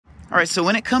All right, so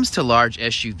when it comes to large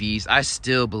SUVs, I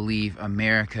still believe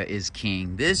America is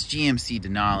king. This GMC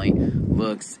Denali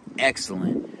looks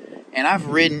excellent. And I've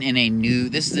ridden in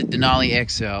this is a Denali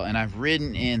XL, and I've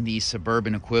ridden in the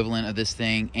suburban equivalent of this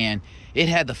thing, and it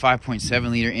had the 5.7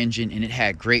 liter engine, and it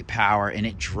had great power, and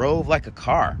it drove like a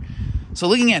car. So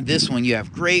looking at this one, you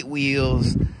have great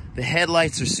wheels, the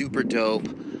headlights are super dope.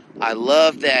 I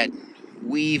love that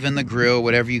weave in the grille,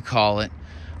 whatever you call it.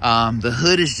 The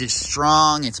hood is just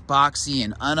strong, it's boxy,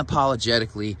 and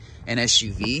unapologetically an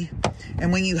SUV.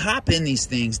 And when you hop in these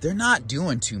things, they're not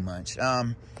doing too much.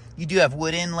 You do have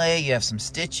wood inlay, you have some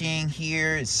stitching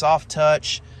here, it's soft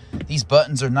touch. These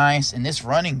buttons are nice, and this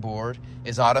running board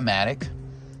is automatic,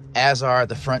 as are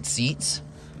the front seats.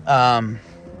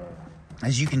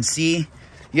 As you can see,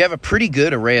 you have a pretty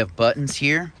good array of buttons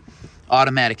here.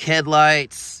 Automatic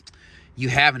headlights, you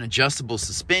have an adjustable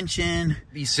suspension.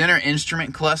 The center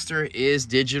instrument cluster is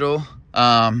digital.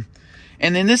 And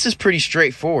then this is pretty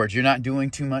straightforward. You're not doing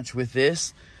too much with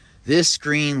this. This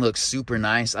screen looks super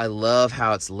nice. I love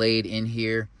how it's laid in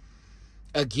here.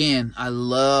 Again, I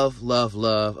love, love,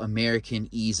 love American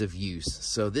ease of use.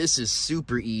 So this is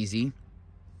super easy.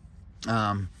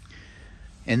 And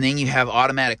then you have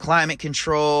automatic climate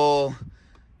control.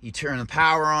 You turn the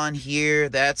power on here.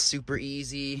 That's super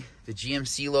easy. The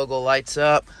GMC logo lights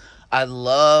up. I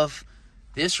love,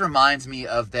 this reminds me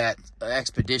of that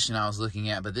Expedition I was looking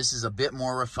at, but this is a bit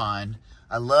more refined.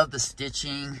 I love the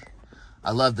stitching.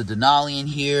 I love the Denali in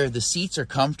here. The seats are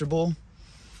comfortable.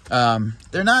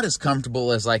 They're not as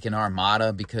comfortable as like an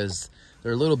Armada because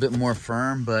they're a little bit more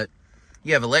firm, but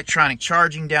you have electronic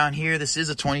charging down here. This is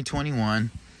a 2021.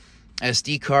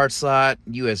 SD card slot,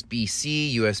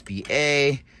 USB-C,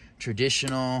 USB-A,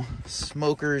 traditional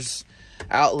smoker's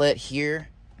outlet here.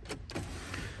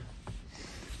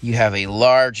 You have a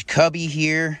large cubby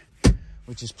here,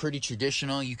 which is pretty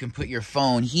traditional. You can put your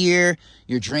phone here,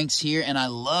 your drinks here, and I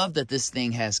love that this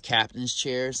thing has captain's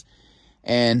chairs.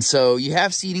 And so you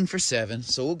have seating for 7,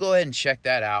 so we'll go ahead and check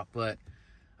that out. But,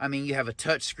 I mean, you have a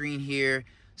touch screen here,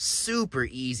 super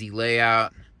easy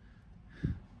layout.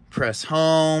 Press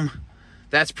home.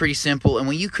 That's pretty simple. And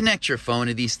when you connect your phone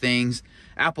to these things,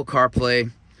 Apple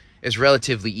CarPlay is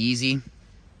relatively easy.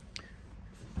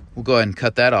 We'll go ahead and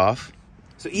cut that off.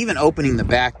 So even opening the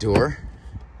back door,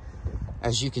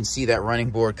 as you can see, that running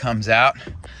board comes out.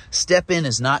 Step in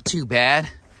is not too bad.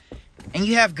 And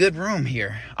you have good room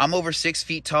here. I'm over 6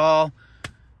 feet tall.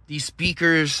 These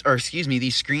speakers, or excuse me,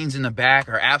 these screens in the back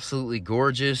are absolutely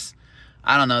gorgeous.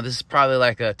 I don't know, this is probably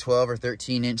like a 12 or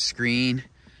 13 inch screen.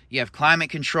 You have climate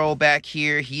control back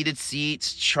here, heated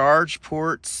seats, charge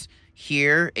ports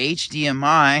here,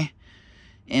 HDMI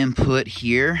input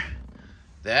here.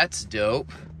 That's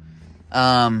dope.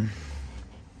 Yeah,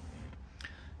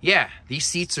 these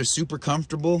seats are super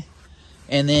comfortable.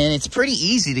 And then it's pretty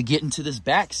easy to get into this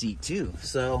back seat too.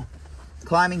 So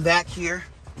climbing back here,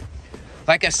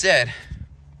 like I said,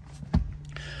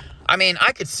 I mean,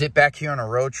 I could sit back here on a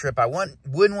road trip. I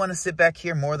wouldn't want to sit back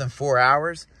here more than 4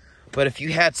 hours. But if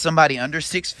you had somebody under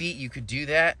 6 feet, you could do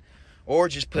that. Or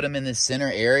just put them in this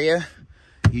center area.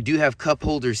 You do have cup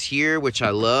holders here, which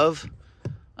I love.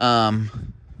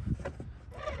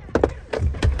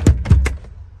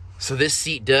 So this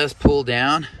seat does pull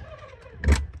down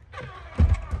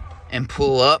and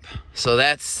pull up. So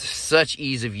that's such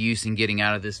ease of use in getting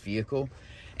out of this vehicle.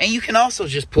 And you can also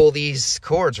just pull these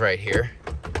cords right here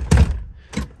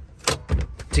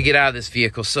to get out of this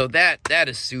vehicle. So that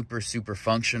is super, super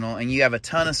functional. And you have a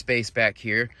ton of space back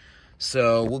here.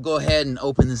 So we'll go ahead and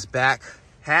open this back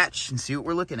hatch and see what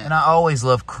we're looking at. And I always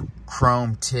love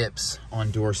chrome tips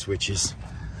on door switches.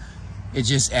 It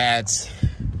just adds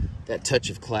that touch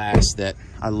of class that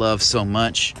I love so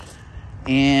much.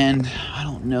 And I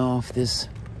don't know if this,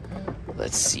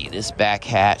 let's see, this back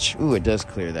hatch, ooh, it does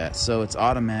clear that. So it's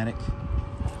automatic.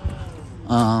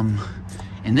 And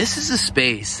this is a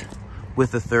space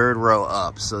with the 3rd row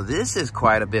up. So this is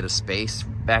quite a bit of space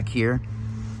back here.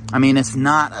 I mean, it's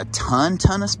not a ton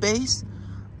of space,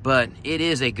 but it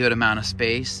is a good amount of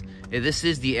space. This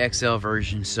is the XL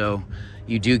version, so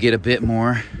you do get a bit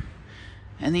more.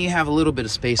 And then you have a little bit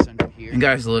of space under here. And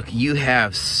guys, look, you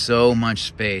have so much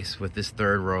space with this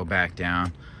 3rd row back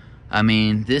down. I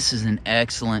mean, this is an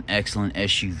excellent, excellent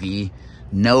SUV.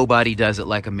 Nobody does it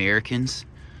like Americans.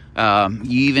 You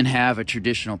even have a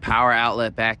traditional power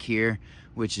outlet back here,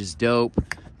 which is dope.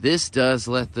 This does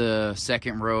let the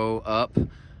 2nd row up.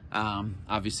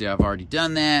 Obviously, I've already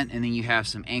done that. And then you have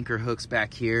some anchor hooks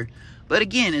back here. But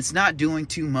again, it's not doing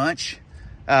too much.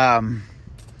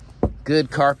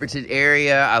 Good carpeted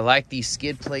area. I like these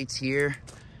skid plates here.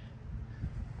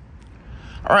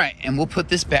 All right, and we'll put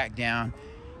this back down.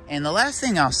 And the last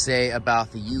thing I'll say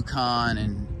about the Yukon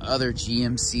and other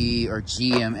GMC or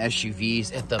GM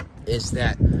SUVs is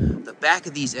that the back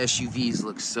of these SUVs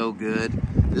looks so good.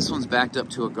 This one's backed up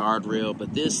to a guardrail,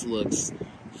 but this looks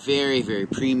very, very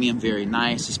premium, very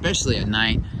nice, especially at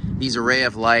night. These array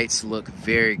of lights look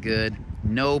very good.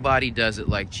 Nobody does it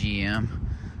like GM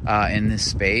in this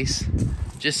space.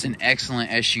 Just an excellent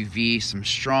SUV, some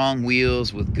strong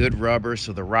wheels with good rubber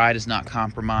so the ride is not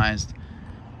compromised.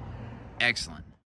 Excellent.